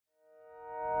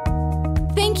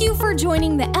Thank you for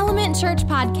joining the Element Church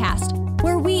podcast,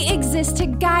 where we exist to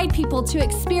guide people to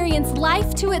experience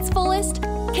life to its fullest,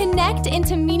 connect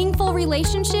into meaningful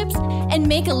relationships, and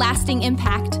make a lasting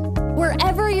impact.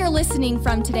 Wherever you're listening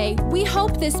from today, we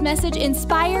hope this message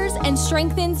inspires and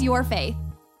strengthens your faith.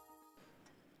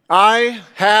 I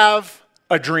have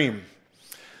a dream.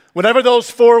 Whenever those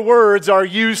four words are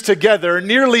used together,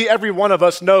 nearly every one of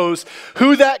us knows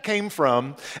who that came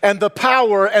from and the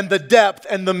power and the depth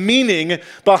and the meaning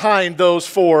behind those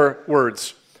four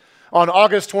words. On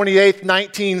August 28,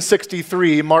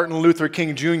 1963, Martin Luther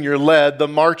King Jr. led the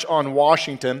March on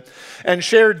Washington and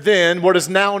shared then what is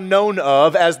now known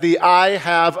of as the I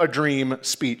Have a Dream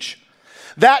speech.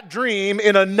 That dream,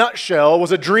 in a nutshell,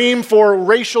 was a dream for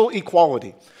racial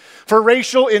equality, for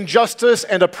racial injustice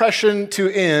and oppression to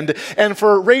end, and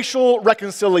for racial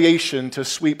reconciliation to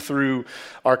sweep through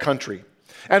our country.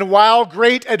 And while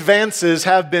great advances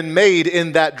have been made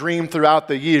in that dream throughout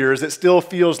the years, it still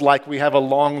feels like we have a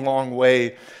long, long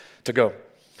way to go.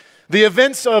 The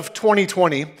events of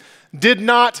 2020 did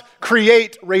not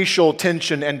create racial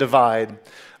tension and divide.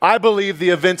 I believe the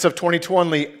events of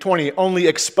 2020 only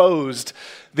exposed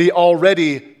the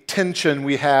already tension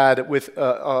we had with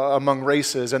among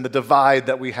races and the divide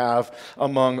that we have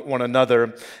among one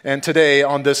another. And today,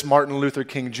 on this Martin Luther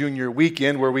King Jr.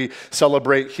 weekend, where we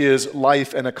celebrate his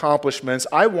life and accomplishments,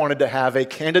 I wanted to have a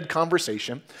candid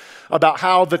conversation about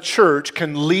how the church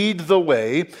can lead the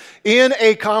way in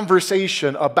a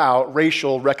conversation about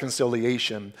racial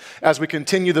reconciliation as we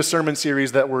continue the sermon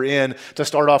series that we're in to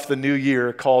start off the new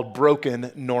year called Broken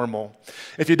Normal.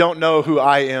 If you don't know who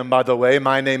I am, by the way,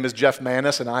 my name is Jeff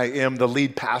Manis and I am the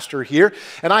lead pastor here.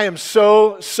 And I am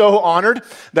so honored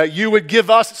that you would give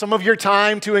us some of your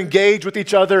time to engage with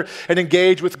each other and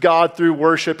engage with God through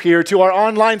worship here. To our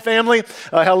online family,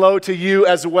 hello to you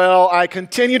as well. I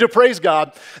continue to praise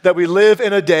God that we live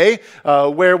in a day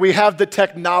where we have the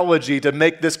technology to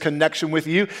make this connection with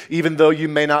you, even though you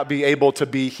may not be able to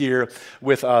be here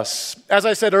with us. As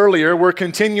I said earlier, we're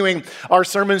continuing our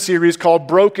sermon series called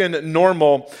Broken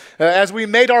Normal. As we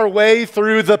made our way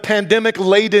through the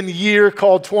pandemic-laden year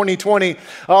called 2020,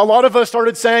 a lot of us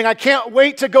started saying, I can't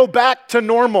wait to go back to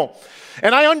normal.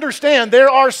 And I understand there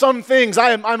are some things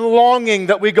I'm longing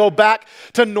that we go back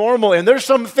to normal in. There's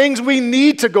some things we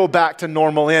need to go back to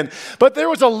normal in. But there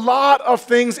was a lot of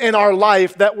things in our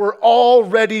life that were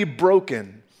already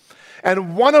broken.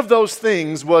 And one of those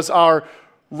things was our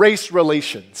race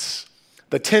relations,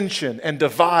 the tension and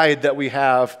divide that we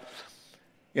have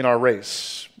in our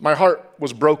race. My heart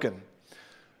was broken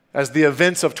as the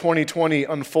events of 2020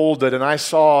 unfolded and I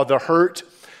saw the hurt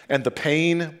and the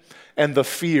pain and the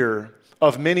fear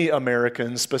of many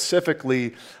Americans,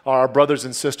 specifically our brothers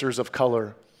and sisters of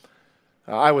color.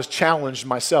 I was challenged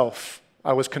myself.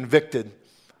 I was convicted.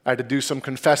 I had to do some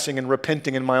confessing and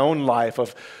repenting in my own life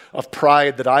of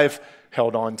pride that I've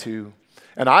held on to.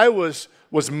 And I was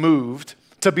moved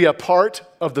to be a part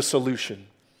of the solution.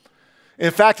 In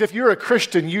fact, if you're a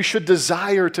Christian, you should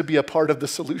desire to be a part of the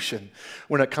solution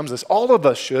when it comes to this. All of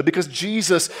us should, because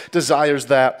Jesus desires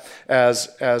that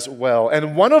as well.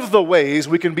 And one of the ways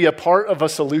we can be a part of a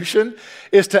solution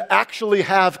is to actually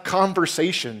have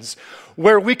conversations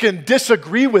where we can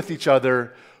disagree with each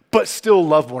other, but still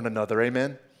love one another.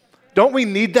 Amen? Don't we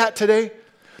need that today?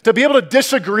 To be able to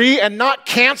disagree and not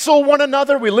cancel one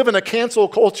another. We live in a cancel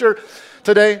culture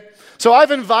today. So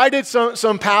I've invited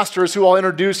some pastors who I'll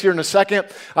introduce here in a second.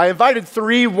 I invited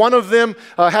three. One of them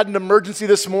had an emergency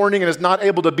this morning and is not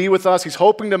able to be with us. He's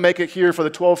hoping to make it here for the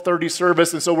 12:30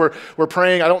 service, and so we're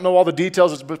praying. I don't know all the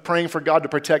details, but praying for God to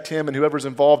protect him and whoever's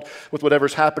involved with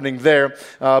whatever's happening there.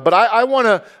 But I want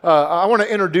to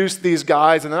introduce these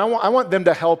guys, and I want them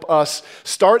to help us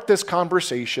start this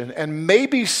conversation and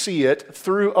maybe see it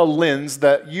through a lens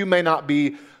that you may not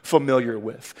be familiar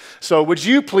with. So would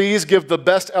you please give the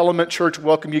best Element Church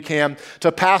welcome you can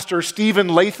to Pastor Stephen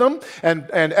Latham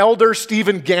and Elder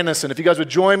Stephen Gannison. If you guys would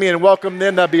join me and welcome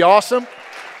them, that'd be awesome.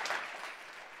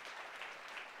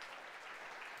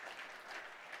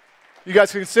 You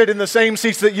guys can sit in the same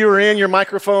seats that you were in. Your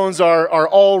microphones are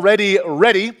already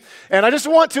ready. And I just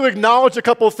want to acknowledge a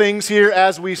couple of things here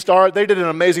as we start. They did an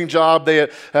amazing job. They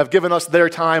have given us their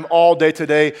time all day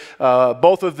today.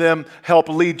 Both of them help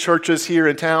lead churches here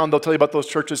in town. They'll tell you about those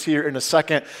churches here in a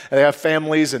second. And they have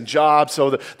families and jobs,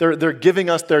 so they're giving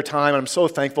us their time. I'm so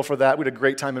thankful for that. We had a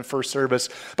great time in first service.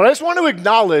 But I just want to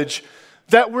acknowledge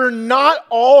that we're not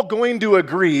all going to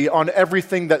agree on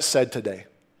everything that's said today.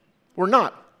 We're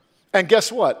not. And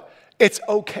guess what? It's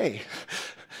okay.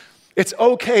 It's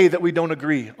okay that we don't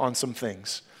agree on some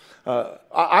things.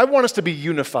 I want us to be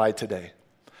unified today.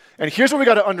 And here's what we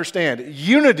got to understand.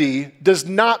 Unity does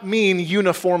not mean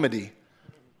uniformity.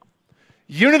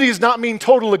 Unity does not mean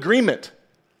total agreement.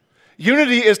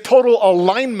 Unity is total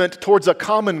alignment towards a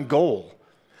common goal.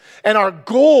 And our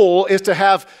goal is to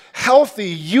have healthy,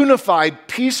 unified,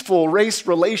 peaceful race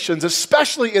relations,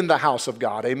 especially in the house of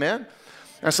God. Amen?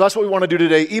 And so that's what we want to do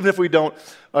today, even if we don't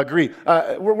agree.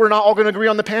 We're not all going to agree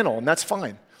on the panel, and that's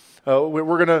fine.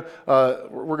 We're going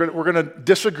to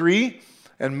disagree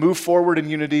and move forward in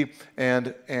unity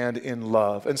and in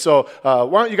love. And so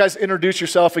why don't you guys introduce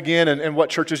yourself again and what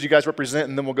churches you guys represent,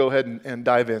 and then we'll go ahead and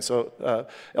dive in. So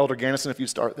Elder Gannison, if you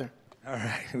start there. All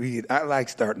right. I like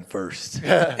starting first.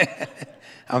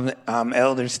 I'm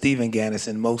Elder Stephen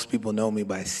Gannison. Most people know me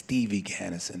by Stevie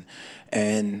Gannison.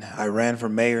 And I ran for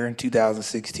mayor in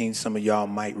 2016. Some of y'all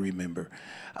might remember.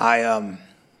 I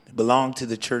belong to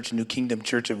the church, New Kingdom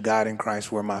Church of God in Christ,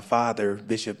 where my father,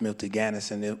 Bishop Milton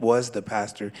Gannison, was the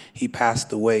pastor. He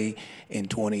passed away in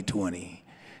 2020.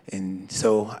 And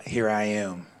so here I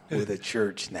am with a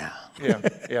church now.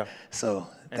 Yeah. So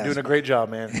and doing a great job,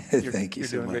 man. Thank you You're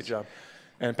so doing much. a great job.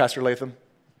 And Pastor Latham?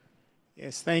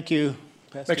 Yes, thank you,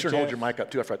 Pastor Make sure to hold Jeff. your mic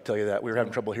up, too. I forgot to tell you that. We were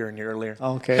having trouble hearing you earlier.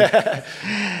 Okay.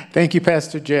 Thank you,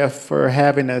 Pastor Jeff, for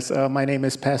having us. My name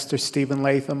is Pastor Stephen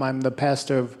Latham. I'm the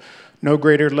pastor of No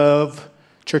Greater Love,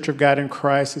 Church of God in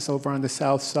Christ. It's over on the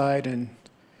south side, and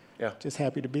just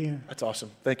happy to be here. That's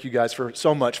awesome. Thank you guys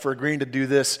so much for agreeing to do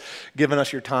this, giving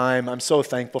us your time. I'm so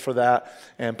thankful for that,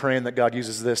 and praying that God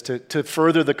uses this to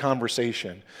further the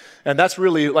conversation. And that's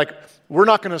really like, we're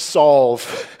not going to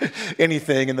solve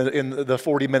anything in the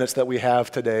 40 minutes that we have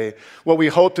today. What we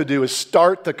hope to do is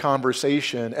start the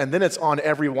conversation, and then it's on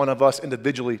every one of us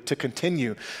individually to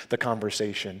continue the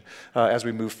conversation as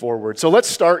we move forward. So let's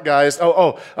start, guys.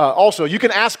 Also, you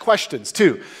can ask questions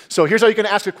too. So here's how you can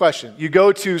ask a question. You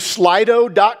go to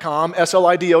slido.com,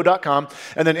 slido.com,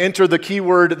 and then enter the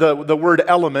keyword, the word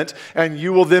element, and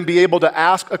you will then be able to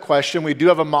ask a question. We do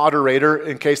have a moderator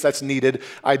in case that's needed.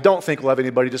 I don't think we'll have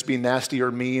anybody just be nasty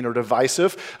or mean or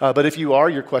divisive, but if you are,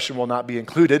 your question will not be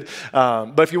included.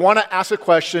 But if you want to ask a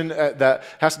question that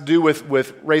has to do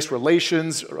with race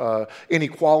relations,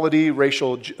 inequality,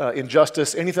 racial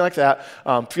injustice, anything like that,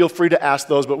 feel free to ask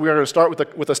those. But we are going to start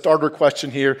with a starter question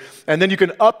here, and then you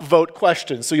can upvote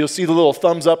questions. So you'll see the little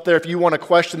thumbs up there. If you want a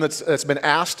question that's been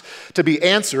asked to be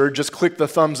answered, just click the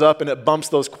thumbs up, and it bumps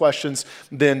those questions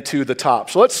then to the top.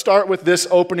 So let's start with this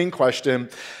opening question.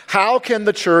 How can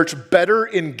the church better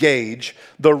engage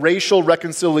the racial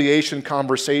reconciliation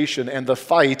conversation and the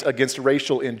fight against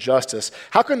racial injustice?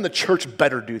 How can the church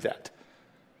better do that?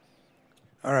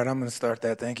 All right, I'm going to start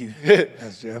that. Thank you,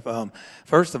 Pastor Jeff.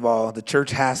 First of all, the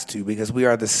church has to, because we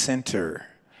are the center.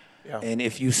 Yeah. And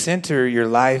if you center your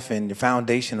life and your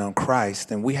foundation on Christ,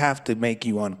 then we have to make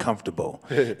you uncomfortable.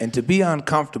 And to be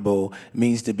uncomfortable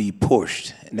means to be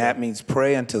pushed. And that means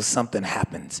pray until something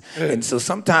happens. And so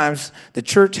sometimes the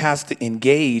church has to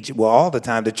engage, well, all the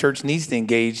time, the church needs to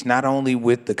engage not only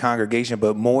with the congregation,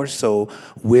 but more so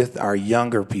with our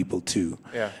younger people too.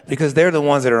 Yeah. Because they're the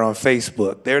ones that are on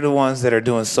Facebook. They're the ones that are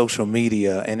doing social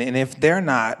media. And if they're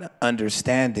not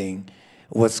understanding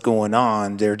what's going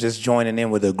on, they're just joining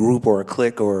in with a group or a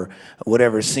clique or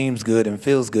whatever seems good and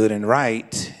feels good and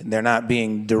right. They're not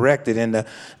being directed in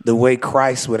the way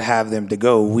Christ would have them to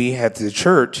go. We at the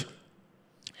church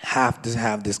have to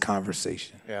have this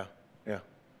conversation. Yeah.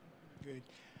 Good.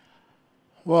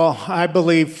 Well, I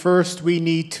believe first we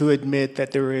need to admit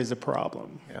that there is a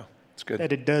problem. Yeah, it's good.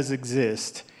 That it does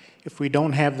exist. If we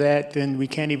don't have that, then we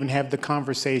can't even have the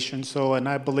conversation. And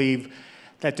I believe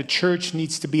that the church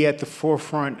needs to be at the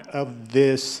forefront of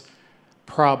this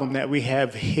problem that we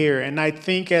have here. And I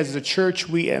think as a church,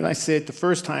 and I said the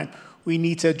first time, we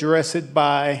need to address it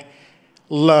by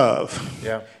love.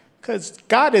 Yeah. Because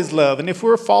God is love. And if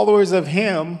we're followers of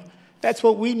Him, that's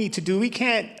what we need to do. We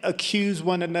can't accuse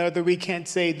one another. We can't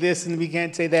say this and we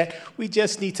can't say that. We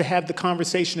just need to have the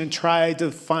conversation and try to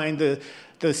find the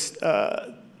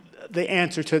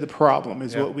answer to the problem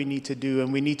is what we need to do.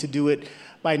 And we need to do it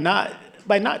by not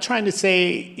trying to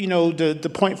say, to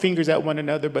point fingers at one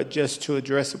another, but just to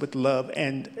address it with love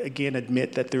and, again,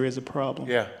 admit that there is a problem.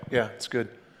 Yeah, it's good.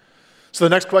 So the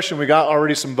next question, we got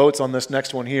already some votes on this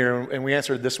next one here, and we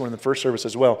answered this one in the first service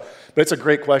as well. But it's a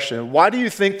great question. Why do you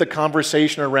think the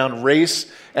conversation around race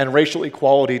and racial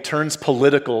equality turns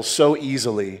political so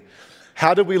easily?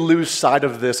 How do we lose sight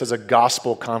of this as a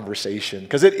gospel conversation?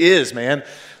 Because it is, man.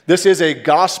 This is a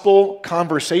gospel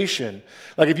conversation.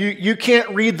 Like if you can't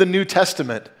read the New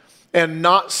Testament and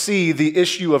not see the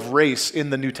issue of race in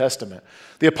the New Testament.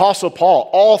 The Apostle Paul,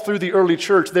 all through the early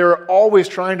church, they were always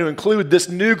trying to include this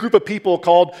new group of people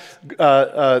called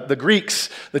the Greeks,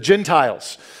 the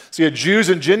Gentiles. So you had Jews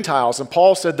and Gentiles, and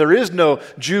Paul said there is no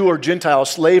Jew or Gentile,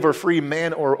 slave or free,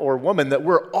 man or woman, that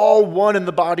we're all one in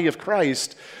the body of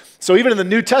Christ. So even in the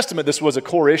New Testament, this was a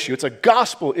core issue. It's a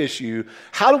gospel issue.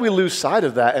 How do we lose sight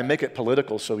of that and make it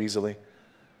political so easily?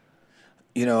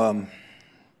 You know,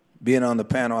 being on the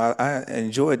panel, I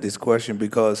enjoyed this question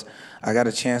because I got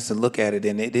a chance to look at it,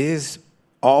 and it is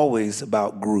always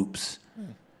about groups.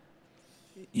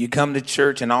 You come to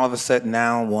church, and all of a sudden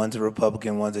now one's a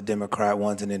Republican, one's a Democrat,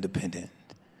 one's an independent.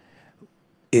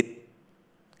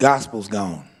 Gospel's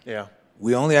gone. Yeah.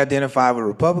 We only identify with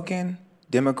Republican,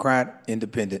 Democrat,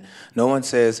 independent. No one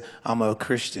says, I'm a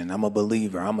Christian, I'm a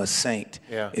believer, I'm a saint.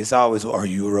 Yeah. It's always, are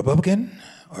you a Republican?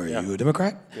 Are you a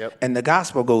Democrat? Yep. And the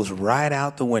gospel goes right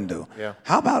out the window. Yeah.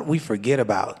 How about we forget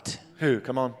about Who?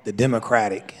 Come on. the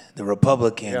Democratic, the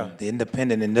Republican, the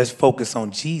independent, and just focus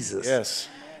on Jesus? Yes.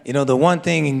 You know, the one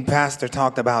thing Pastor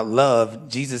talked about love,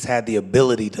 Jesus had the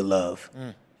ability to love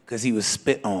because he was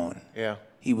spit on. Yeah.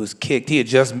 He was kicked. He had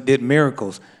just did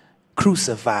miracles.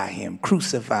 Crucify him,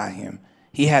 crucify him.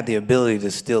 He had the ability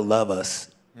to still love us.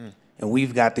 And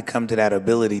we've got to come to that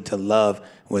ability to love,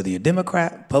 whether you're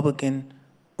Democrat, Republican,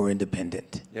 or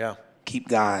independent. Yeah. Keep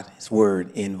God's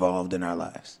word involved in our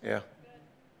lives. Yeah.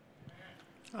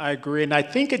 I agree. And I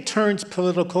think it turns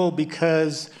political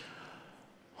because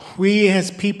we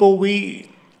as people, we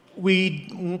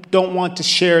don't want to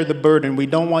share the burden. We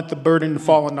don't want the burden to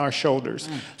fall on our shoulders.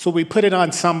 So we put it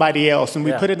on somebody else, and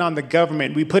we put it on the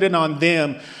government. We put it on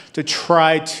them to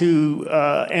try to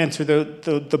answer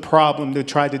the problem, to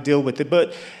try to deal with it.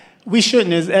 But we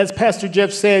shouldn't. As Pastor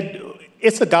Jeff said,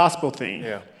 it's a gospel thing.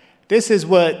 Yeah. This is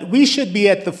what we should be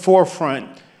at the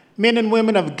forefront. Men and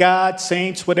women of God,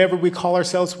 saints, whatever we call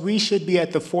ourselves, we should be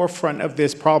at the forefront of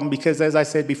this problem because, as I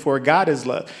said before, God is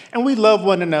love. And we love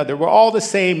one another. We're all the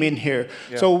same in here.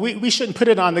 Yeah. So we shouldn't put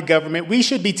it on the government. We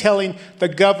should be telling the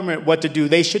government what to do.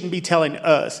 They shouldn't be telling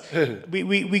us.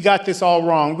 we got this all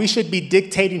wrong. We should be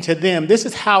dictating to them. This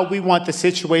is how we want the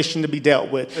situation to be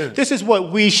dealt with. This is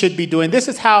what we should be doing. This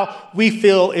is how we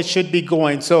feel it should be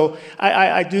going. So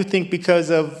I do think because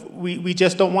of we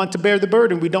just don't want to bear the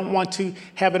burden. We don't want to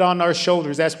have it on our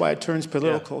shoulders. That's why it turns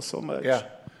political so much. Yeah,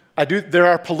 there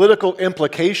are political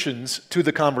implications to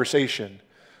the conversation,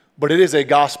 but it is a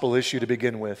gospel issue to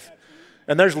begin with.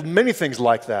 And there's many things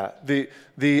like that.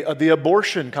 The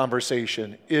abortion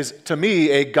conversation is, to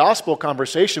me, a gospel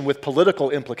conversation with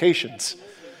political implications.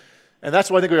 And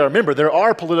that's what I think we got to remember. There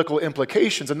are political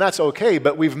implications, and that's okay,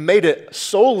 but we've made it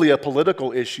solely a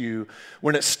political issue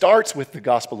when it starts with the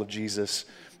gospel of Jesus.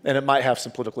 And it might have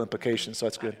some political implications, so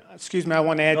that's good. Excuse me, I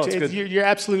want to add to it. You're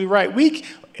absolutely right.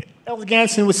 Elder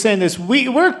Ganson was saying this.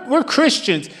 We're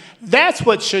Christians. That's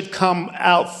what should come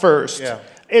out first. Yeah.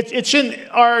 It shouldn't,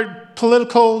 our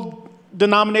political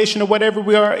denomination or whatever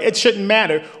we are, it shouldn't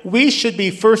matter. We should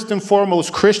be first and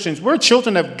foremost Christians. We're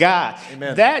children of God.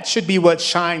 Amen. That should be what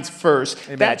shines first.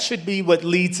 Amen. That should be what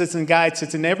leads us and guides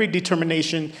us in every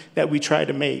determination that we try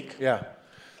to make. Yeah.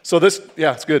 So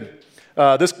it's good.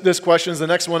 This question is the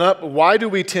next one up. Why do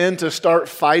we tend to start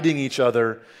fighting each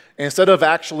other instead of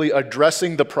actually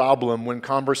addressing the problem when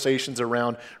conversations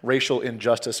around racial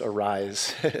injustice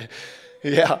arise?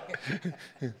 Yeah.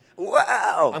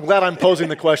 Wow. I'm glad I'm posing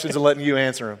the questions and letting you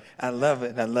answer them. I love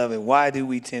it. I love it. Why do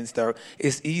we tend to start?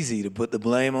 It's easy to put the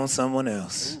blame on someone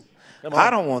else. I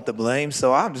don't want the blame,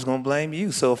 so I'm just going to blame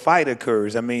you. So a fight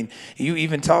occurs. I mean, you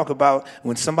even talk about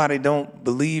when somebody don't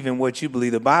believe in what you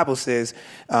believe. The Bible says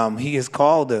he has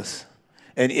called us.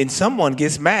 And someone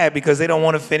gets mad because they don't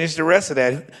want to finish the rest of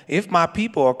that. If my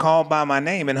people are called by my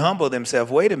name and humble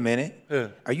themselves, wait a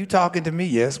minute. Are you talking to me?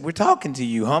 Yes, we're talking to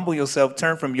you. Humble yourself,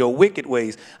 turn from your wicked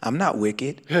ways. I'm not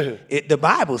wicked. The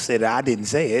Bible said it. I didn't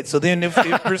say it. So then it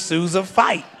pursues a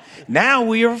fight. Now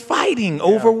we are fighting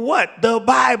over what the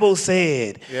Bible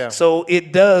said. Yeah. So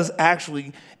it does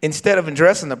actually, instead of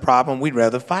addressing the problem, we'd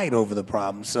rather fight over the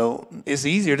problem. So it's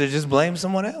easier to just blame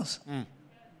someone else.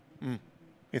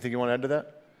 Anything you want to add to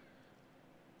that?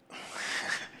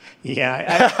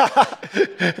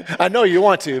 Yeah. I know you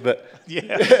want to, but...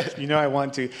 Yeah, I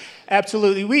want to.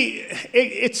 Absolutely.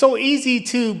 It's so easy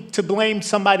to blame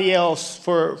somebody else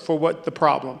for what the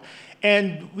problem.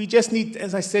 And we just need,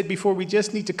 as I said before, we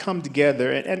just need to come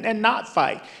together and not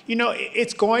fight.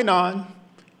 It's going on.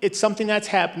 It's something that's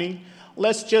happening.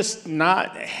 Let's just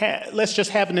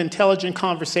have an intelligent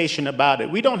conversation about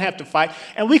it. We don't have to fight.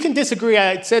 And we can disagree.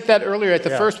 I said that earlier at the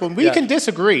first one. We can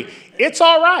disagree. It's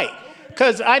all right.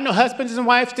 Because I know husbands and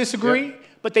wives disagree. Yep.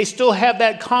 but they still have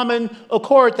that common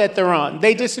accord that they're on.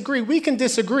 They disagree. We can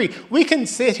disagree. We can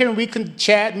sit here and we can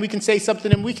chat and we can say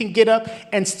something and we can get up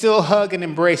and still hug and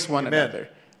embrace one another.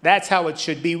 That's how it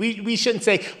should be. We shouldn't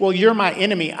say, well, you're my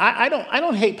enemy. I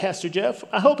don't hate Pastor Jeff.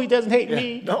 I hope he doesn't hate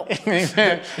me. No.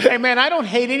 Amen. Amen. I don't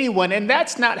hate anyone. And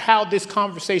that's not how this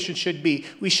conversation should be.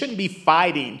 We shouldn't be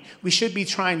fighting. We should be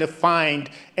trying to find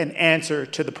an answer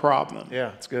to the problem.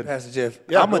 Yeah, it's good. Pastor Jeff,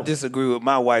 Yeah, I'm going to disagree with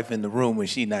my wife in the room when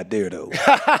she's not there, though.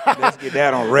 Let's get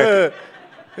that on record.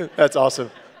 That's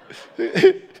awesome.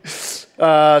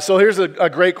 So here's a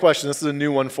great question. This is a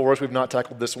new one for us. We've not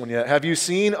tackled this one yet. Have you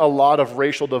seen a lot of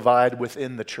racial divide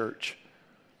within the church?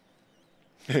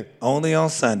 Only on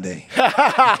Sunday.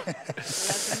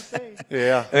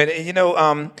 Yeah.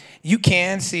 And you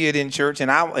can see it in church,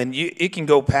 it can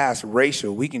go past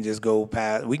racial. We can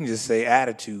just say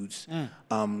attitudes.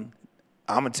 I'm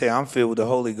gonna tell you, I'm filled with the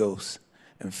Holy Ghost,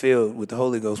 and filled with the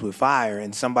Holy Ghost with fire.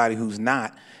 And somebody who's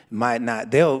not might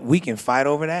not. We can fight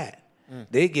over that.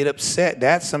 They get upset.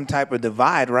 That's some type of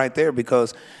divide right there,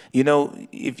 because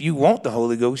if you want the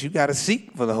Holy Ghost, you got to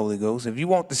seek for the Holy Ghost. If you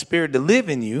want the Spirit to live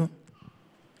in you,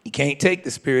 you can't take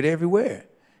the Spirit everywhere.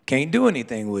 Can't do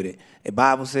anything with it. The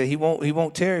Bible said he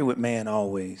won't tarry with man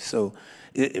always. So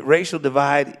racial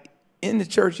divide in the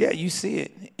church, yeah, you see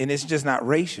it. And it's just not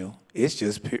racial. It's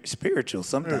just spiritual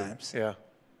sometimes. Yeah,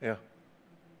 yeah.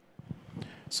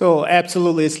 So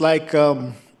absolutely, it's like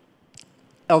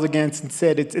Elder Ganson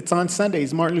said, it's on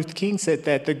Sundays. Martin Luther King said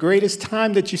that the greatest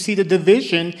time that you see the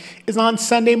division is on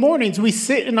Sunday mornings. We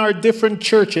sit in our different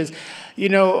churches.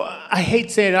 I hate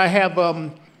saying it, I have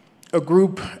a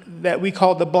group that we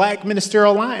call the Black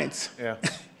Ministerial Alliance. Yeah.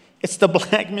 It's the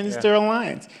Black Ministerial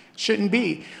Alliance. Shouldn't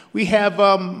be. We have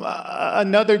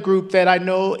another group that I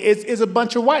know is a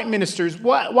bunch of white ministers.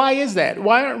 Why is that?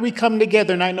 Why aren't we coming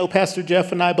together? And I know Pastor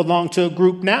Jeff and I belong to a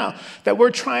group now that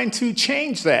we're trying to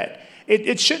change that.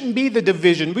 It shouldn't be the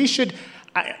division. We should.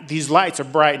 These lights are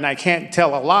bright, and I can't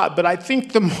tell a lot, but I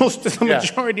think the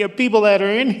majority of people that are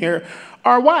in here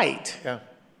are white. Yeah.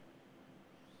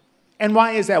 And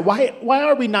why is that? Why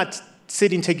are we not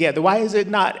sitting together? Why is it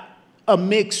not a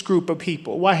mixed group of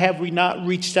people? Why have we not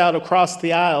reached out across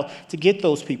the aisle to get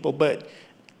those people? But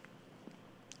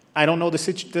I don't know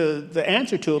the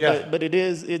answer to it. Yeah. But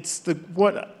it's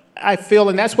what I feel,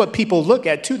 and that's what people look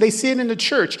at too. They see it in the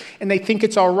church and they think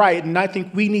it's all right. And I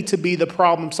think we need to be the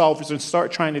problem solvers and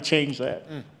start trying to change that.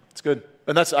 It's good.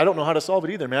 And I don't know how to solve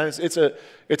it either, man. It's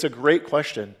a great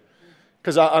question.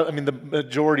 Because I mean, the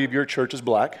majority of your church is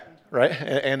black, right?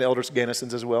 And Elder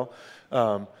Gannison's as well.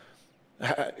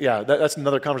 That's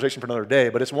another conversation for another day,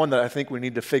 but it's one that I think we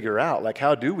need to figure out. Like,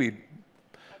 how do we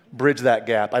bridge that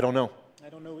gap? I don't know. I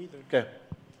don't know either. Okay.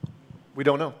 We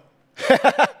don't know.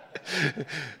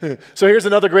 So here's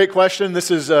another great question. This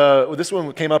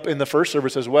one came up in the first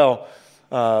service as well.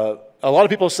 A lot of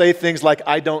people say things like,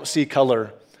 I don't see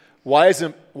color. Why is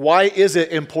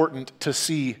it important to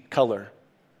see color?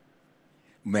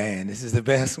 Man, this is the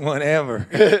best one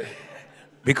ever.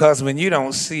 Because when you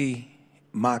don't see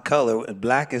my color,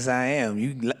 black as I am,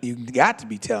 you got to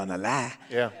be telling a lie.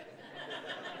 Yeah.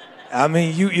 I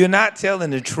mean, you're not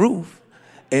telling the truth.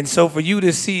 And so for you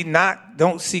to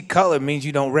don't see color means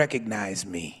you don't recognize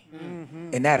me. Mm-hmm.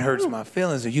 And that hurts my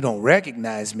feelings. If you don't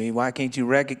recognize me, why can't you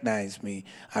recognize me?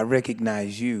 I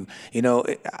recognize you.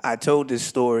 I told this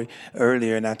story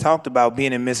earlier, and I talked about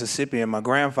being in Mississippi, and my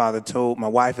grandfather told, my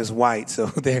wife is white,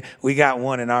 so we got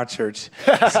one in our church.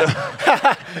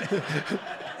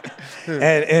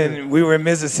 And we were in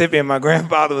Mississippi, and my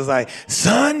grandfather was like,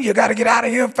 son, you got to get out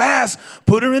of here fast.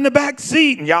 Put her in the back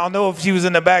seat. And y'all know if she was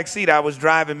in the back seat, I was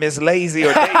driving Miss Lazy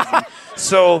or Daisy.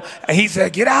 So he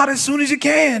said, get out as soon as you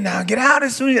can now. Get out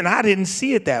as soon as you can. And I didn't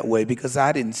see it that way because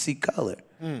I didn't see color.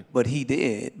 But he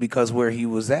did because where he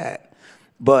was at.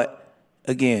 But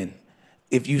again,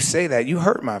 if you say that, you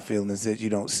hurt my feelings that you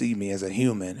don't see me as a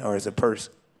human or as a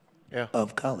person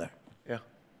of color. Yeah.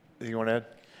 You want to add?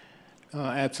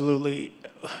 Absolutely.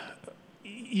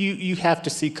 You have to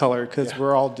see color because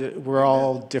we're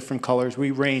all different colors.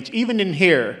 We range. Even in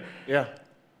here,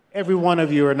 every one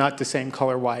of you are not the same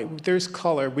color white. There's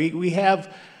color. We have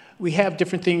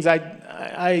different things.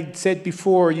 I said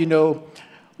before,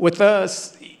 with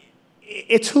us,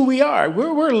 it's who we are.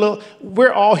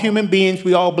 We're all human beings.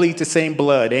 We all bleed the same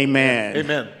blood. Amen.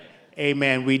 Amen.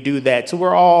 Amen. We do that. So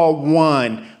we're all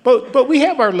one. But we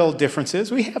have our little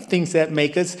differences. We have things that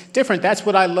make us different. That's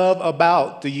what I love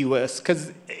about the U.S.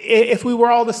 because if we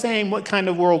were all the same, what kind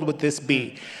of world would this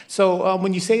be? So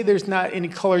when you say there's not any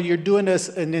color, you're doing us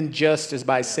an injustice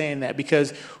by saying that,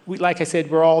 because like I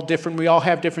said, we're all different. We all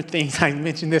have different things. I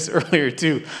mentioned this earlier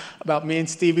too about me and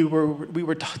Stevie. We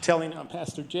were telling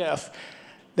Pastor Jeff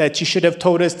that you should have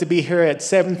told us to be here at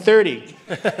 7:30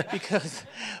 because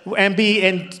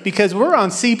we're on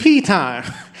CP time.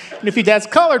 And if that's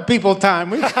colored people time,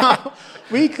 we're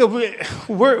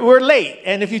late.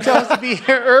 And if you tell us to be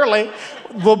here early,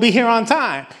 we'll be here on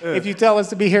time. If you tell us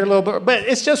to be here a little bit, but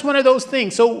it's just one of those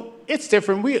things. So it's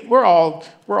different. We're all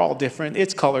different.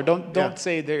 It's color. Don't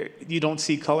say you don't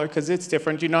see color, because it's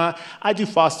different. You know, I do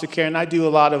foster care, and I do a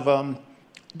lot of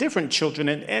different children,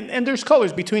 and there's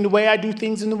colors between the way I do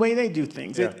things and the way they do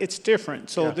things. Yeah. It's different.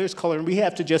 So there's color, and we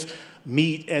have to just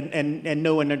meet and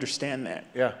know and understand that.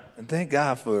 Yeah. And thank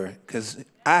God for it, because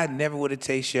I never would have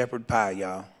tasted shepherd pie,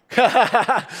 y'all.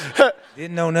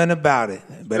 Didn't know nothing about it,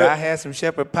 but I had some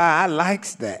shepherd pie. I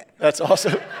likes that. That's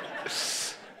awesome.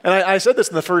 And I said this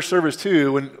in the first service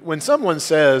too. When someone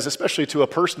says, especially to a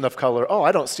person of color, "Oh,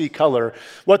 I don't see color,"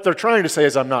 what they're trying to say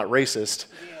is, "I'm not racist."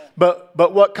 But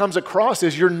what comes across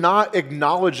is you're not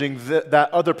acknowledging that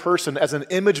other person as an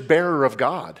image bearer of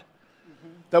God.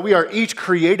 That we are each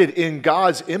created in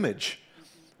God's image,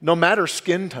 no matter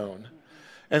skin tone.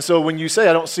 And so when you say,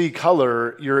 "I don't see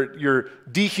color," you're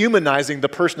dehumanizing the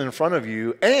person in front of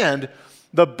you. And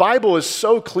the Bible is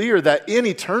so clear that in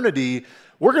eternity,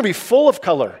 we're going to be full of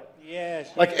color. Yes.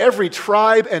 Like every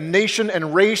tribe and nation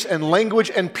and race and language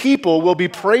and people will be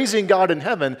praising God in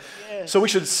heaven. Yes. So we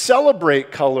should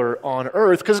celebrate color on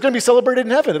earth, because it's going to be celebrated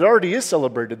in heaven. It already is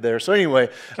celebrated there. So anyway,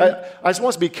 I just want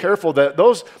us to be careful that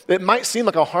it might seem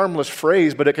like a harmless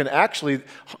phrase, but it can actually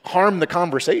harm the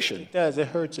conversation. It does. It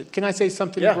hurts it. Can I say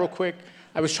something real quick?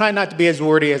 I was trying not to be as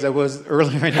wordy as I was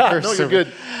earlier in the first No, you're service.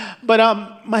 good.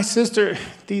 But my sister,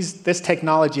 this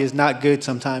technology is not good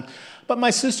sometimes. But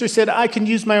my sister said I can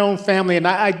use my own family, and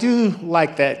I do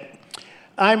like that.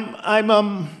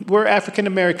 We're African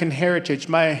American heritage.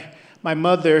 My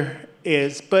mother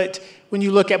is, but when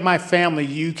you look at my family,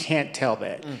 you can't tell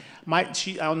that. I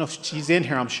don't know if she's in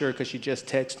here. I'm sure, because she just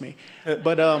texted me.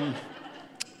 But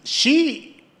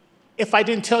if I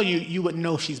didn't tell you, you would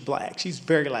know she's black. She's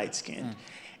very light skinned.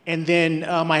 And then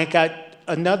I got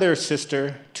another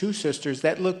sister, two sisters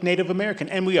that look Native American,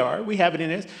 and we have it in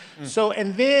us. So,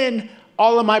 and then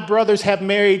all of my brothers have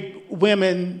married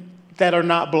women that are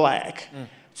not black.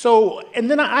 So,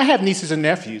 and then I have nieces and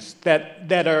nephews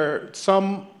that are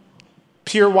some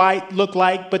pure white, look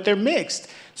like, but they're mixed.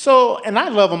 So, and I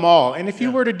love them all. And if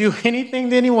you were to do anything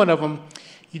to any one of them,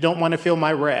 you don't want to feel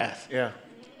my wrath. Yeah.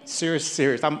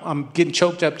 Serious. I'm getting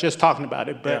choked up just talking about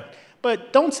it.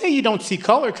 But don't say you don't see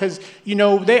color, because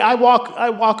I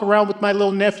walk around with my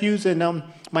little nephews and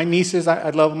my nieces.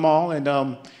 I love them all,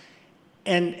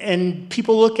 and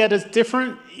people look at us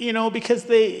different,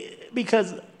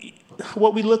 because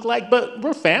what we look like. But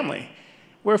we're family.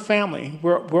 We're family.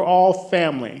 We're all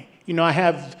family. I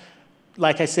have,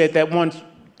 like I said, that one.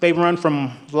 They run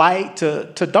from light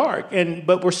to dark,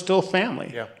 but we're still family.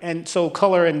 Yeah. And so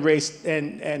color and race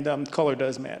and color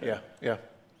does matter. Yeah.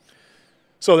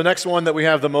 So the next one that we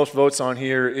have the most votes on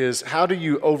here is, how do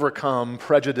you overcome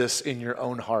prejudice in your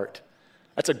own heart?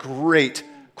 That's a great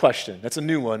question. That's a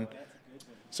new one.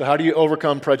 So how do you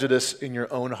overcome prejudice in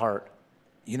your own heart?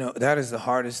 That is the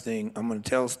hardest thing. I'm going to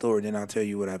tell a story, then I'll tell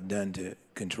you what I've done to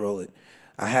control it.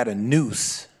 I had a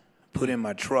noose put in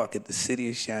my truck at the city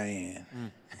of Cheyenne.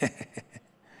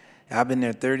 I've been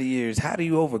there 30 years. How do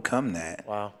you overcome that?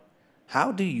 Wow.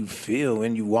 How do you feel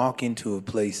when you walk into a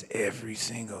place every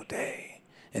single day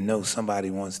and know somebody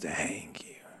wants to hang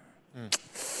you?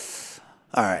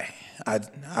 All right.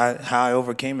 How I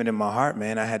overcame it in my heart,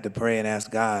 man, I had to pray and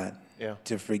ask God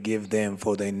to forgive them,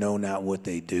 for they know not what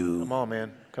they do. Come on,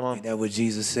 man. Come on. Ain't that what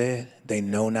Jesus said? They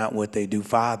know not what they do.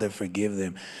 Father, forgive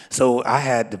them. So I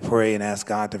had to pray and ask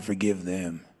God to forgive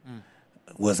them.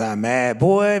 Was I mad?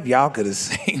 Boy, if y'all could have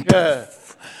seen. Yeah.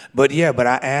 But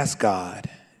I asked God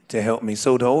to help me.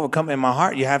 So to overcome in my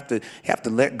heart, you have to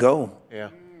let go. Yeah.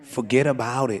 Forget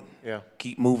about it. Yeah.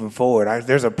 Keep moving forward.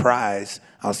 There's a prize.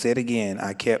 I'll say it again.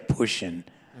 I kept pushing.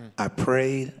 I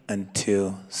prayed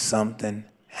until something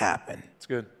happened. It's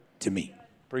good. To me.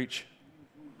 Preach.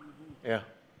 Yeah.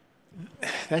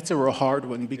 That's a real hard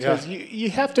one, because you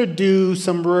have to do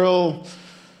some real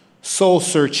soul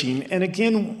searching. And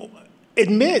again,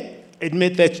 admit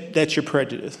that you're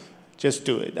prejudiced. Just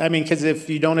do it. I mean, because if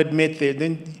you don't admit that,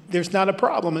 then there's not a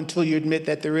problem until you admit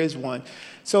that there is one.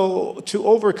 So to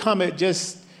overcome it,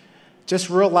 just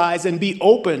realize and be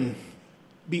open.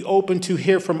 Be open to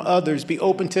hear from others. Be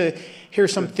open to hear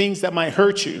some things that might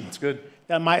hurt you. That's good.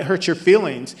 that might hurt your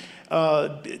feelings,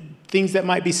 things that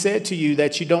might be said to you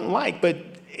that you don't like, but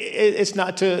it's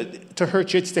not to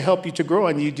hurt you, it's to help you to grow.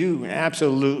 And you do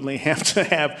absolutely have to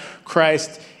have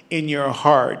Christ in your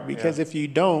heart, because if you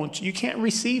don't, you can't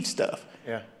receive stuff.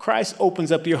 Yeah. Christ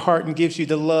opens up your heart and gives you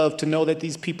the love to know that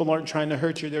these people aren't trying to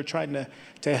hurt you, they're trying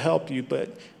to help you.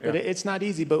 But it's not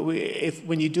easy, but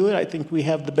when you do it, I think we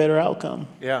have the better outcome.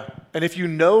 Yeah, and if you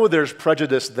know there's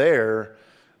prejudice there,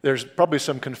 there's probably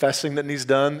some confessing that needs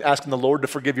done, asking the Lord to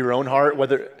forgive your own heart,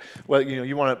 whether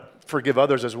you want to forgive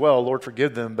others as well, Lord,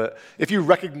 forgive them. But if you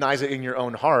recognize it in your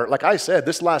own heart, like I said,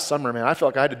 this last summer, man, I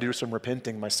felt like I had to do some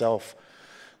repenting myself.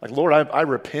 Like, Lord, I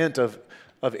repent of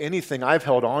anything I've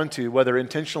held on to, whether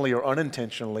intentionally or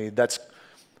unintentionally, that's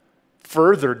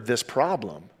furthered this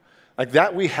problem. Like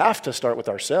that, we have to start with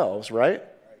ourselves, right?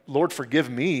 Lord, forgive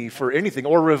me for anything,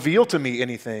 or reveal to me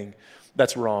anything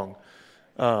that's wrong.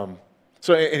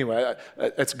 So anyway,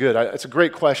 that's good. It's a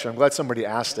great question. I'm glad somebody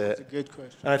asked it. It's a good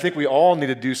question. And I think we all need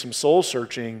to do some soul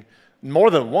searching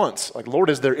more than once. Like, Lord,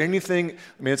 is there anything,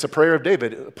 it's a prayer of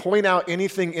David, point out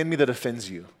anything in me that offends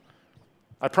you.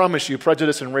 I promise you,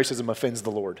 prejudice and racism offends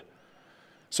the Lord.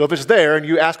 So if it's there and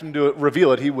you ask him to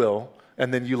reveal it, he will,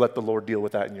 and then you let the Lord deal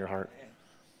with that in your heart.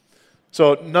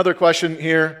 So another question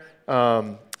here,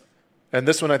 and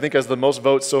this one I think has the most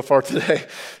votes so far today.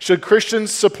 Should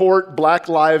Christians support Black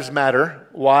Lives Matter?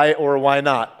 Why or why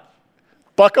not?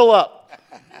 Buckle up.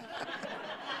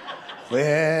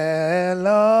 Well,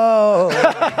 oh.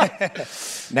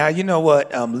 Now, you know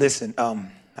what? Listen,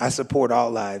 I support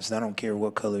all lives. I don't care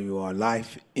what color you are.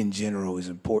 Life in general is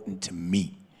important to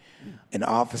me. An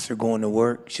officer going to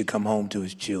work should come home to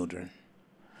his children.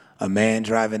 A man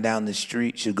driving down the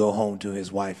street should go home to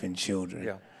his wife and children.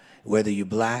 Yeah. Whether you're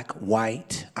black,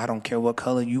 white, I don't care what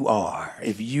color you are.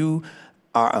 If you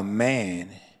are a man,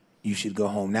 you should go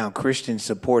home. Now, Christians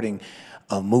supporting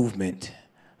a movement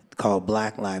called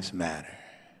Black Lives Matter.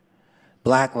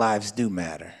 Black lives do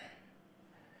matter.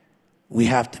 We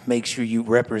have to make sure you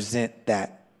represent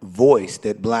that voice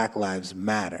that Black Lives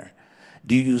Matter.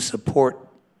 Do you support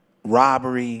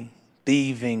robbery,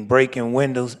 thieving, breaking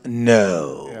windows?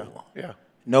 No. Yeah.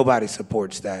 Nobody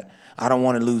supports that. I don't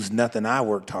want to lose nothing I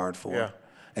worked hard for. Yeah.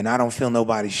 And I don't feel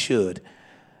nobody should.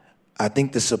 I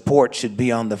think the support should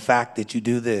be on the fact that you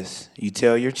do this. You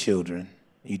tell your children,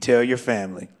 you tell your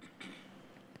family,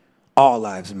 all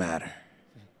lives matter,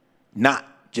 not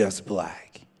just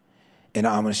black. And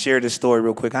I'm going to share this story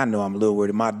real quick. I know I'm a little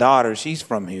worried. My daughter, she's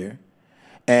from here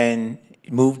and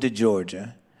moved to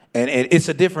Georgia. And it's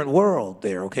a different world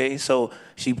there, okay? So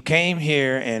she came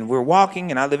here, and we're walking,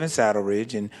 and I live in Saddle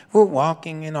Ridge, and we're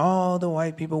walking, and all the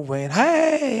white people went,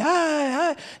 hey,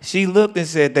 hi. She looked and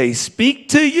said, they speak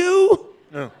to you?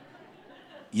 No.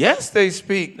 Yes, they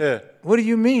speak. Yeah. What do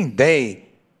you mean, they?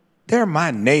 They're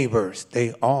my neighbors.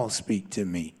 They all speak to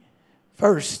me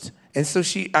first. And so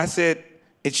I said,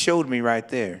 it showed me right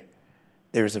there.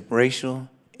 There's a racial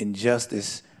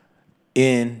injustice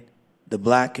in the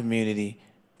black community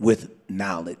with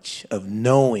knowledge of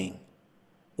knowing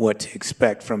what to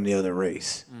expect from the other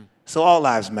race. So all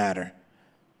lives matter.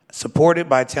 Support it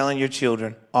by telling your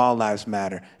children all lives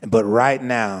matter. But right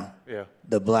now,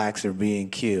 the blacks are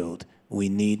being killed. We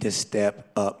need to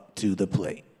step up to the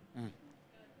plate.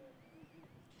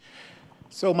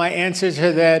 So my answer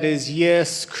to that is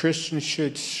yes, Christians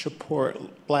should support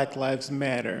Black Lives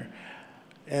Matter.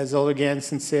 As Elder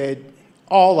Ganson said,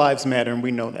 all lives matter, and we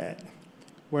know that.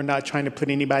 We're not trying to put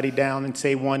anybody down and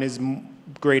say one is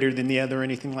greater than the other or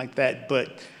anything like that.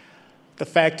 But the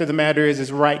fact of the matter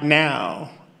is right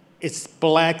now, it's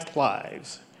black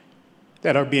lives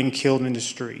that are being killed in the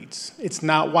streets. It's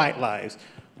not white lives.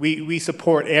 We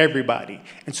support everybody.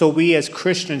 And so we as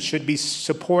Christians should be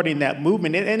supporting that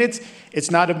movement. And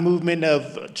it's not a movement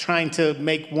of trying to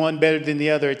make one better than the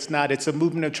other. It's not. It's a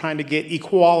movement of trying to get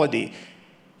equality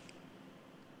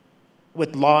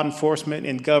with law enforcement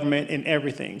and government and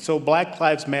everything. So Black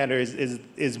Lives Matter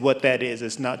is what that is.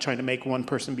 It's not trying to make one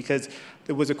person, because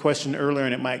there was a question earlier,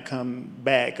 and it might come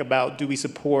back, about do we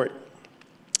support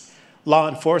law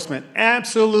enforcement?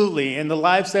 Absolutely. And the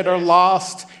lives that are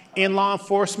lost in law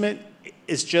enforcement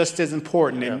is just as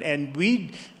important. Yeah. And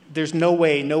there's no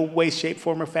way, shape,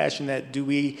 form, or fashion that do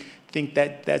we think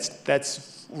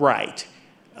that's right.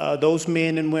 Those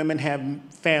men and women have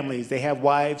families, they have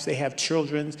wives, they have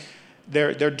children.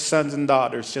 They're sons and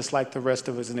daughters, just like the rest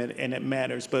of us, and it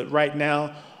matters. But right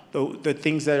now, the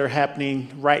things that are happening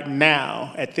right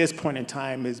now, at this point in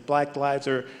time, is black lives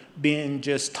are being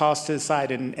just tossed to the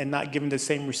side and not given the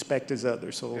same respect as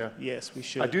others. So, yes, we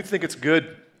should. I do think it's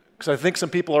good, because I think some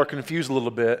people are confused a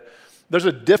little bit. there's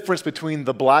a difference between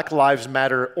the Black Lives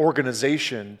Matter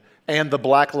organization and the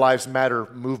Black Lives Matter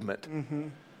movement. Mm-hmm.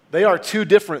 They are two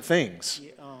different things.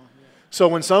 Yeah. So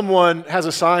when someone has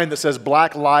a sign that says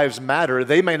Black Lives Matter,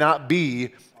 they may not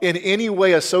be in any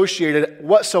way associated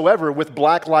whatsoever with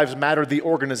Black Lives Matter, the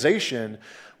organization,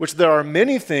 which there are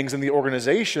many things in the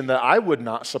organization that I would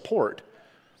not support.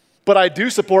 But I do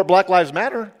support Black Lives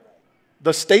Matter,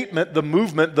 the statement, the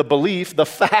movement, the belief, the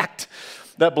fact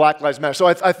that Black Lives Matter. So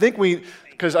I think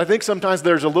because I think sometimes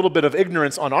there's a little bit of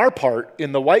ignorance on our part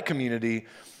in the white community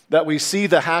that we see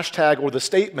the hashtag or the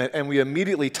statement and we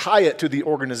immediately tie it to the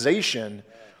organization,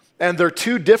 and they're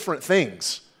two different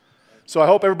things. So I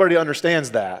hope everybody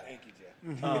understands that. Thank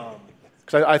you, Jeff.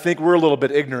 Because I think we're a little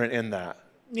bit ignorant in that.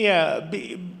 Yeah,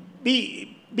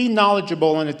 be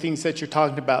knowledgeable on the things that you're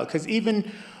talking about, because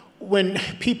even when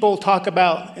people talk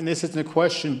about, and this isn't a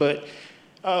question, but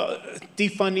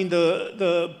defunding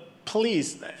the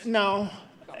police, no,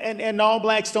 and all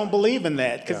blacks don't believe in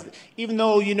that, because even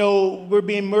though, we're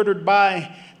being murdered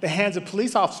by the hands of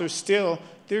police officers, still,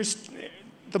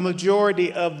 the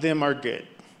majority of them are good.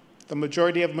 The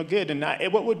majority of them are good, and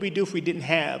what would we do if we didn't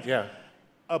have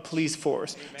a police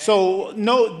force? Amen. So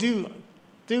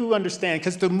do understand,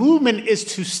 because the movement is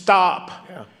to stop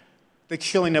the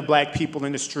killing of black people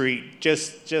in the street,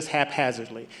 just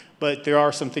haphazardly. But there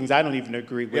are some things I don't even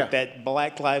agree with, that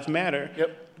Black Lives Matter,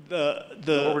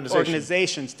 the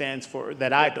organization stands for,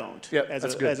 that I don't,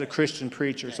 as a Christian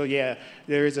preacher. So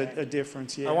there is a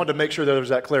difference. Yeah. I wanted to make sure that there was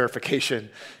that clarification,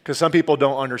 because some people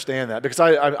don't understand that. Because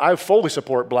I fully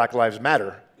support Black Lives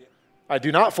Matter. I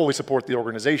do not fully support the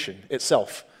organization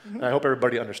itself. And I hope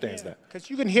everybody understands that. Because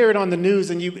you can hear it on the news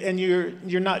and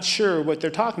you're not sure what they're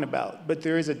talking about, but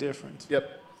there is a difference.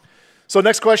 Yep. So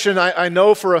next question, I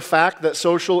know for a fact that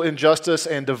social injustice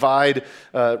and divide,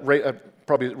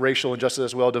 probably racial injustice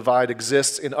as well, divide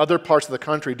exists in other parts of the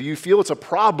country. Do you feel it's a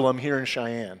problem here in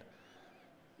Cheyenne?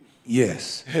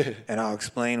 Yes, and I'll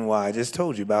explain why. I just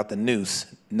told you about the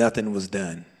noose. Nothing was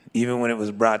done. Even when it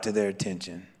was brought to their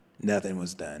attention, nothing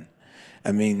was done.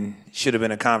 I mean, should have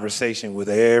been a conversation with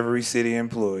every city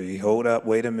employee. Hold up,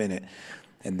 wait a minute.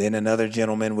 And then another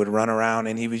gentleman would run around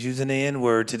and he was using the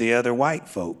N-word to the other white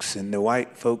folks. And the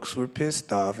white folks were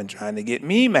pissed off and trying to get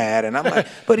me mad. And I'm like,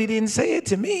 but he didn't say it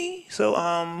to me. So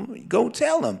go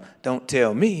tell him. Don't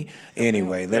tell me.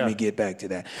 Anyway, let me get back to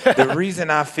that. The reason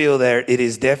I feel that it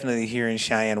is definitely here in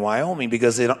Cheyenne, Wyoming,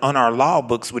 because on our law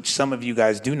books, which some of you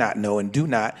guys do not know and do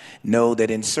not know,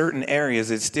 that in certain areas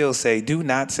it still say, do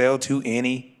not sell to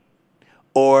any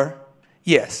or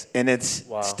yes. And it's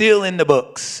still in the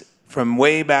books from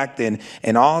way back then,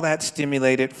 and all that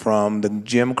stimulated from the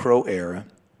Jim Crow era.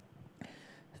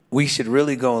 We should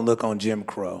really go and look on Jim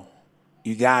Crow.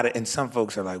 You got it. And some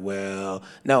folks are like, well,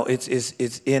 no, it's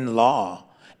in law,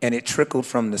 and it trickled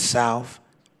from the South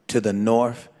to the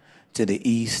North to the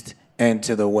East and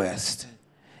to the West.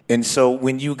 And so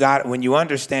when you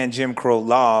understand Jim Crow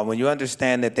law, when you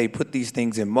understand that they put these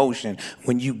things in motion,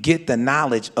 when you get the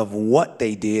knowledge of what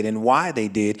they did and why they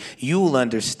did, you'll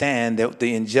understand that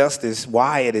the injustice,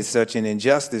 why it is such an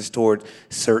injustice toward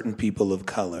certain people of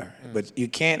color. But you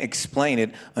can't explain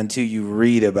it until you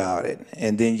read about it,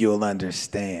 and then you'll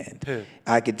understand.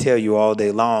 I could tell you all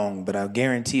day long, but I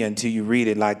guarantee until you read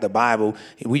it, like the Bible,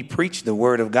 we preach the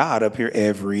Word of God up here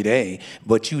every day,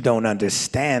 but you don't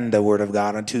understand the Word of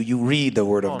God until you read the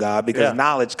Word of God, because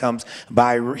knowledge comes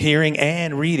by hearing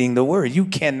and reading the Word. You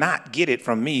cannot get it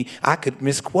from me. I could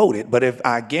misquote it, but if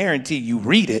I guarantee you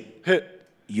read it,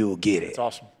 you'll get it. That's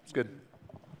awesome. It's good.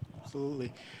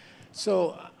 Absolutely.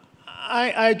 So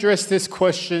I address this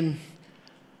question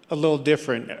a little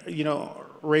different.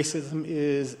 Racism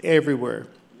is everywhere.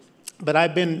 But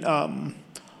I've been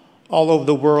all over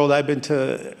the world. I've been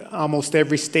to almost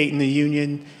every state in the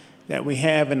union that we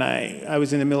have, and I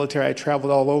was in the military. I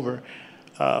traveled all over.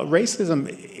 Racism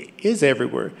is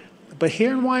everywhere. But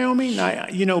here in Wyoming,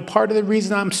 part of the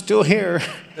reason I'm still here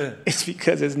is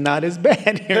because it's not as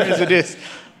bad here as it is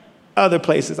other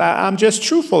places. I'm just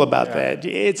truthful about that.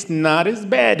 It's not as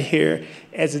bad here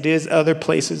as it is other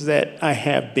places that I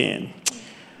have been.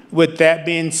 With that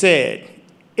being said,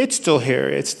 it's still here.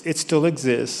 It still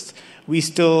exists.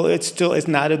 It's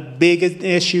not as big an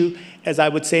issue as I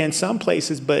would say in some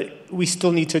places, but we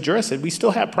still need to address it. We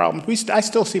still have problems. I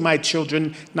still see my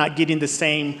children not getting the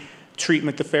same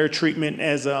treatment, the fair treatment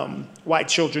as white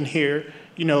children here.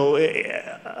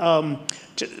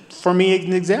 For me,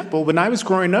 an example, when I was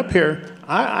growing up here,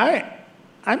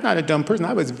 I'm not a dumb person.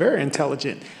 I was very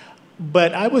intelligent.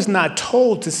 But I was not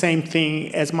told the same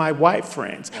thing as my white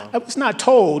friends. I was not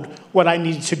told what I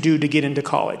needed to do to get into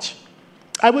college.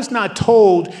 I was not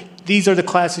told these are the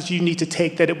classes you need to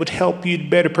take that it would help you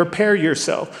better prepare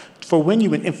yourself for when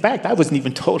you, in fact, I wasn't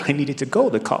even told I needed to go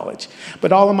to college,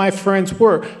 but all of my friends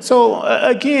were. So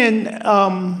again,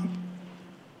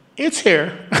 it's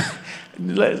here.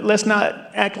 Let's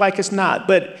not act like it's not,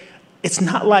 but it's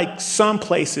not like some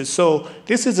places. So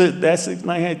this is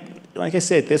like I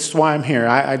said, that's why I'm here.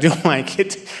 I do like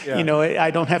it. Yeah. You know, I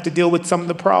don't have to deal with some of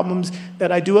the problems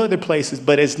that I do other places,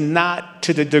 but it's not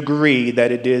to the degree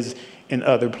that it is in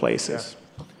other places.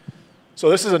 Yeah. So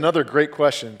this is another great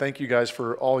question. Thank you guys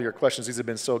for all your questions. These have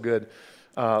been so good.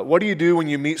 What do you do when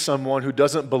you meet someone who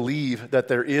doesn't believe that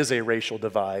there is a racial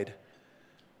divide?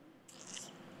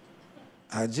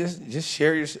 I just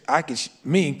share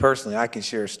me personally, I can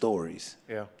share stories.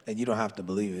 Yeah. And you don't have to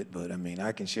believe it, but I mean,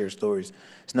 I can share stories.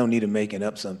 There's no need of making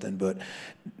up something, but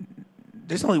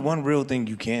there's only one real thing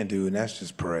you can do, and that's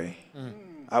just pray.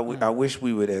 I wish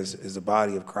we would, as a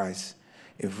body of Christ,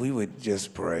 if we would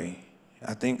just pray.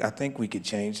 I think we could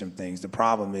change some things. The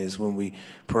problem is when we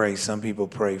pray, some people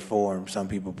pray for and some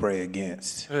people pray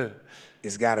against.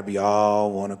 It's got to be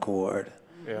all one accord.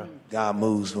 Yeah. God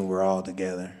moves when we're all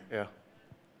together. Yeah.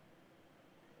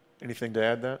 Anything to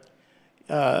add that?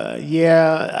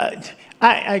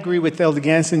 I agree with Elder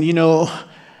Ganson. You know,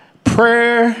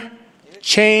 prayer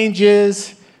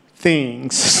changes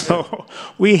things. So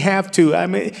we have to. I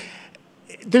mean,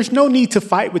 there's no need to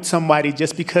fight with somebody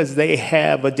just because they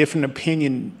have a different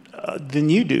opinion than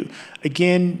you do.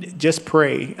 Again, just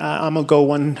pray. I'm going to go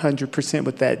 100%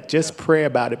 with that. Just pray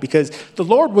about it because the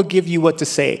Lord will give you what to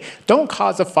say. Don't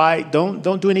cause a fight.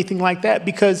 Don't do anything like that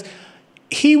because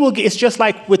He will. It's just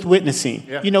like with witnessing.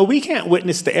 Yeah. You know, we can't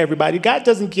witness to everybody. God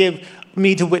doesn't give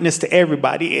me to witness to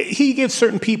everybody. He gives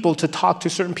certain people to talk to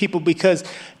certain people because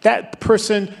that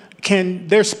person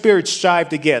their spirits jive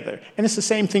together. And it's the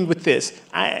same thing with this.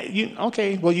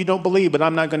 Okay, well, you don't believe, but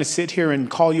I'm not going to sit here and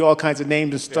call you all kinds of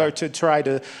names and start to try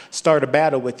to start a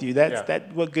battle with you.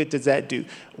 What good does that do?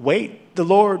 Wait, the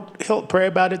Lord, He'll pray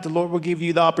about it. The Lord will give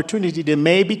you the opportunity to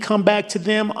maybe come back to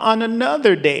them on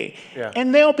another day. Yeah.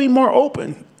 And they'll be more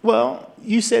open. Well,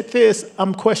 you said this,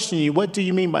 I'm questioning you. What do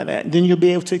you mean by that? And then you'll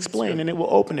be able to explain and it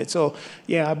will open it. So,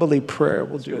 yeah, I believe prayer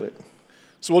will do it.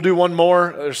 So we'll do one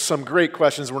more. There's some great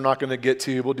questions we're not going to get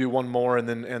to. We'll do one more and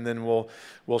then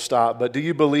we'll stop. But do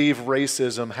you believe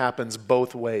racism happens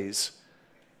both ways?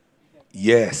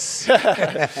 Yes.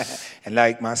 And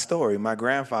like my story, my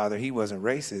grandfather, he wasn't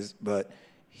racist, but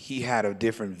he had a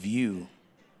different view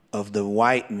of the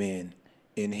white men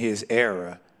in his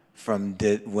era from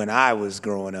when I was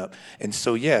growing up. And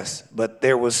so, yes, but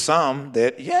there was some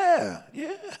that,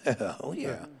 oh,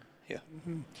 yeah.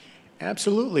 Mm-hmm.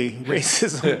 Absolutely.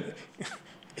 Racism,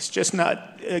 it's just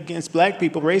not against black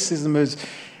people. Racism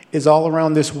is all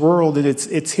around this world, and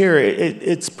it's here.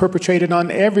 It's perpetrated on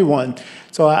everyone.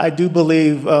 So I do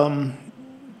believe that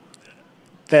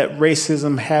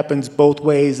racism happens both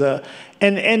ways. And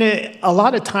a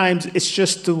lot of times, it's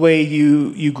just the way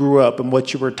you grew up and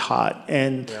what you were taught.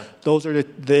 And those are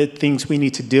the things we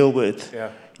need to deal with.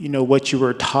 Yeah. You know, what you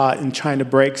were taught and trying to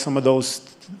break some of those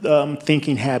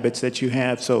thinking habits that you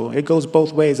have. So it goes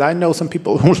both ways. I know some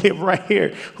people who live right here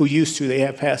who they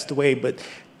have passed away, but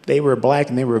they were black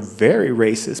and they were very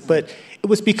racist. But it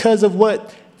was because of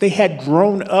what they had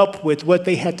grown up with, what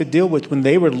they had to deal with when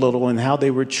they were little and how they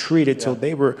were treated. Yeah. So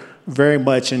they were very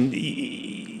much, and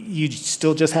you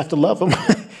still just have to love them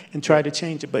and try to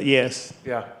change it. But yes.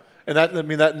 Yeah. And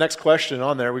that next question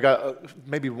on there, we got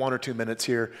maybe 1 or 2 minutes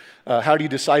here. How do you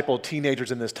disciple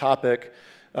teenagers in this topic?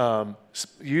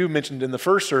 You mentioned in the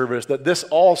first service that this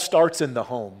all starts in the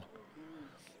home.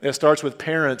 It starts with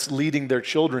parents leading their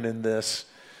children in this.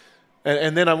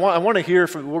 And then I want to hear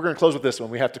we're going to close with this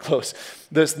one. We have to close.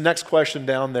 This next question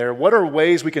down there, what are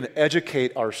ways we can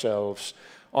educate ourselves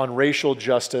on racial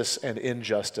justice and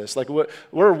injustice? Like what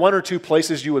are 1 or 2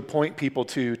 places you would point people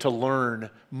to learn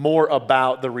more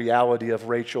about the reality of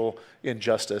racial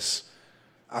injustice?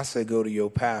 I say go to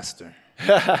your pastor.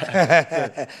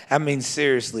 I mean,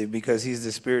 seriously, because he's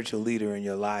the spiritual leader in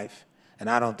your life.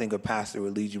 And I don't think a pastor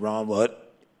would lead you wrong. But,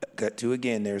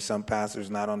 there are some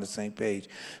pastors not on the same page.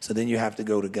 So then you have to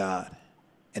go to God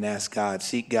and ask God,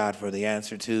 seek God for the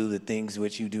answer to the things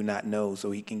which you do not know, so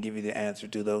He can give you the answer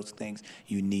to those things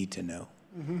you need to know.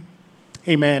 Mm-hmm.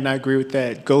 Amen. I agree with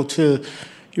that. Go to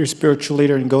your spiritual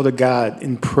leader and go to God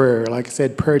in prayer. Like I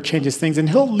said, prayer changes things, and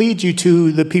He'll lead you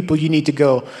to the people you need to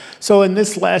go. So in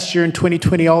this last year, in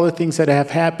 2020, all the things that have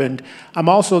happened, I'm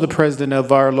also the president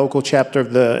of our local chapter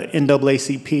of the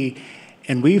NAACP,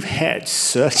 and we've had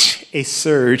such a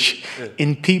surge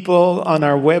in people on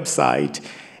our website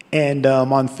and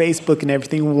on Facebook and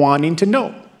everything wanting to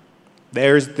know.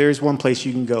 There's one place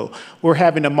you can go. We're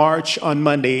having a march on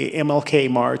Monday, MLK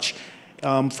March,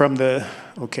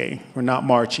 we're not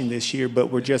marching this year,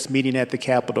 but we're just meeting at the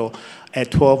Capitol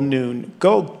at 12 noon.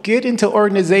 Go get into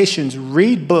organizations,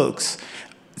 read books.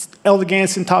 Elder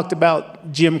Ganson talked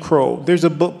about Jim Crow. There's a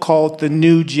book called The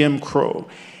New Jim Crow.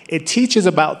 It teaches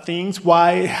about things,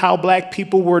 how black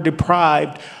people were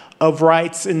deprived of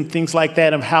rights and things like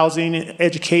that, of housing and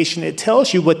education. It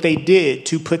tells you what they did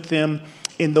to put them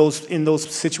in those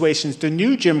situations. The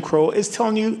new Jim Crow is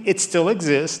telling you it still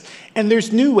exists, and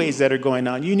there's new ways that are going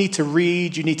on. You need to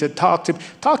read, you need to talk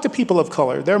to people of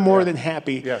color. They're more than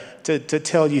happy to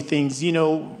tell you things,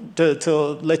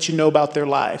 to let you know about their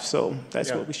life. So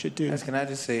that's what we should do. Can I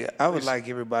just say, I would like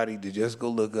everybody to just go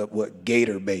look up what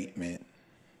gator bait meant.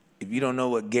 If you don't know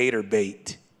what gator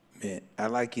bait meant, I'd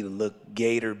like you to look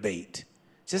gator bait.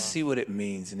 Just see what it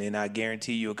means, and then I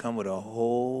guarantee you'll come with a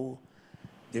whole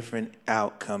different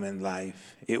outcome in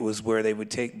life. It was where they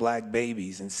would take black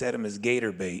babies and set them as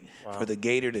gator bait for the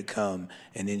gator to come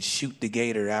and then shoot the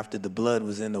gator after the blood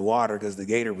was in the water, because the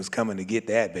gator was coming to get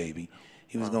that baby.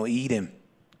 He was going to eat him.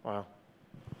 Wow.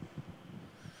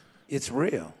 It's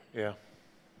real. Yeah.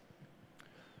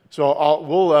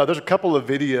 So there's a couple of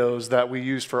videos that we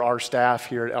use for our staff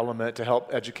here at Element to help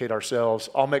educate ourselves.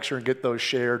 I'll make sure and get those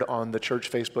shared on the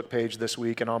church Facebook page this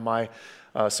week and on my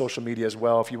social media as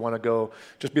well. If you want to go,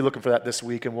 just be looking for that this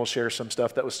week, and we'll share some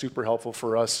stuff that was super helpful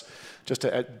for us just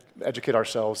to educate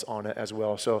ourselves on it as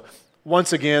well. So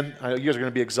once again, I know you guys are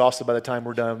going to be exhausted by the time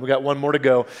we're done. We got one more to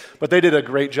go, but they did a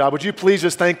great job. Would you please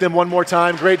just thank them one more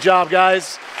time? Great job,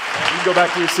 guys. You can go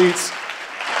back to your seats.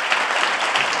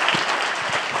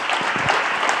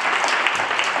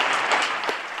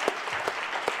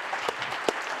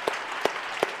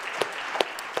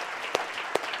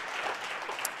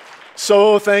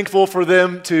 So thankful for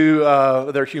them,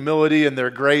 to their humility and their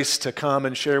grace to come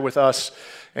and share with us.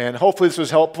 And hopefully this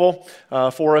was helpful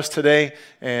for us today,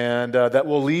 and that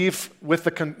we'll leave with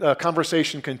the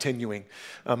conversation continuing.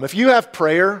 If you have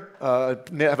prayer,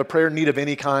 have a prayer need of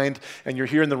any kind, and you're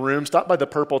here in the room, stop by the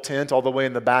purple tent all the way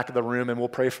in the back of the room, and we'll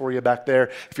pray for you back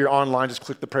there. If you're online, just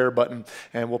click the prayer button,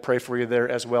 and we'll pray for you there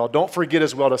as well. Don't forget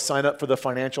as well to sign up for the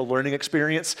financial learning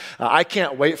experience. I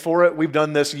can't wait for it. We've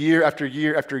done this year after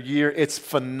year after year. It's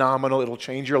phenomenal. It'll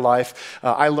change your life.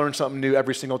 I learn something new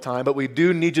every single time, but we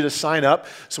do need you to sign up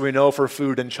so we know for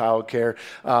food and childcare.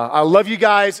 I love you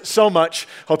guys so much.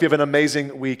 Hope you have an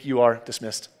amazing week. You are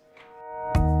dismissed.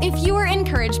 If you were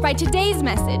encouraged by today's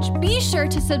message, be sure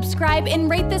to subscribe and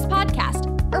rate this podcast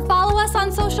or follow us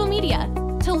on social media.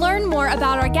 To learn more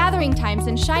about our gathering times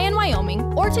in Cheyenne, Wyoming,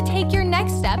 or to take your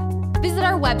next step, visit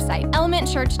our website,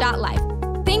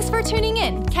 elementchurch.life. Thanks for tuning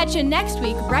in. Catch you next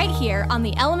week right here on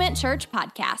the Element Church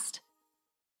Podcast.